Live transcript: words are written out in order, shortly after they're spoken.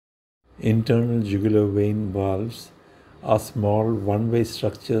Internal jugular vein valves are small one-way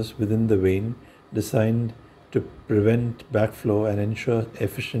structures within the vein designed to prevent backflow and ensure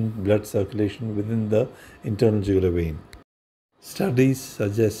efficient blood circulation within the internal jugular vein. Studies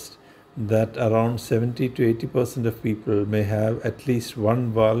suggest that around 70 to 80% of people may have at least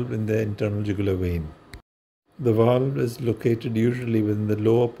one valve in their internal jugular vein. The valve is located usually within the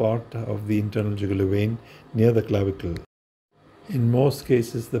lower part of the internal jugular vein near the clavicle. In most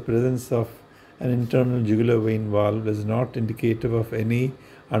cases, the presence of an internal jugular vein valve is not indicative of any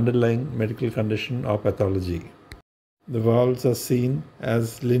underlying medical condition or pathology. The valves are seen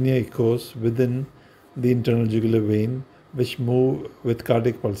as linear echoes within the internal jugular vein which move with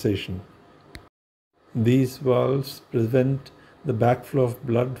cardiac pulsation. These valves prevent the backflow of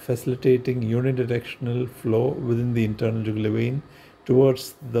blood, facilitating unidirectional flow within the internal jugular vein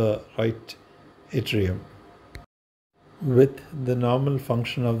towards the right atrium. With the normal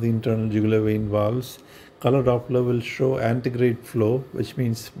function of the internal jugular vein valves, color Doppler will show antegrade flow, which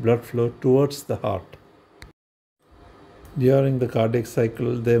means blood flow towards the heart. During the cardiac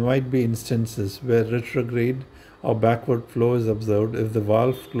cycle, there might be instances where retrograde or backward flow is observed if the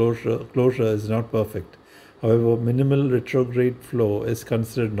valve closure is not perfect. However, minimal retrograde flow is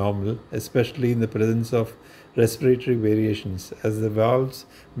considered normal, especially in the presence of respiratory variations, as the valves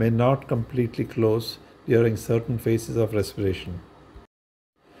may not completely close during certain phases of respiration.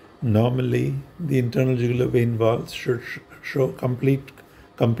 Normally, the internal jugular vein valves should show complete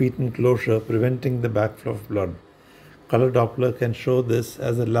competent closure, preventing the backflow of blood. Color Doppler can show this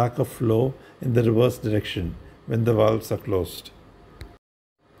as a lack of flow in the reverse direction when the valves are closed.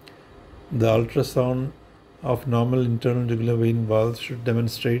 The ultrasound of normal internal jugular vein valves should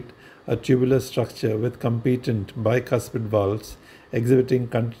demonstrate a tubular structure with competent bicuspid valves exhibiting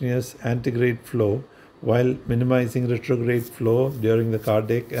continuous antegrade flow while minimizing retrograde flow during the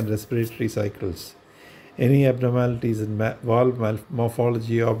cardiac and respiratory cycles. Any abnormalities in valve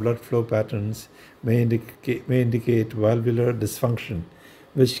morphology or blood flow patterns may indicate valvular dysfunction,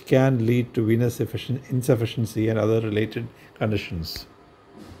 which can lead to venous insufficiency and other related conditions.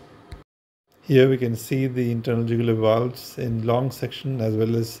 Here we can see the internal jugular valves in long section as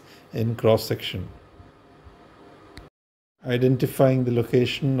well as in cross section. Identifying the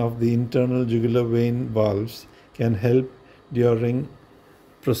location of the internal jugular vein valves can help during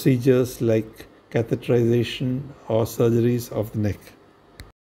procedures like catheterization or surgeries of the neck.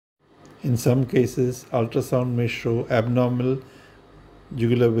 In some cases, ultrasound may show abnormal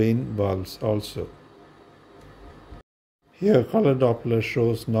jugular vein valves also. Here, color Doppler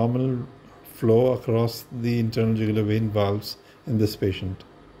shows normal flow across the internal jugular vein valves in this patient.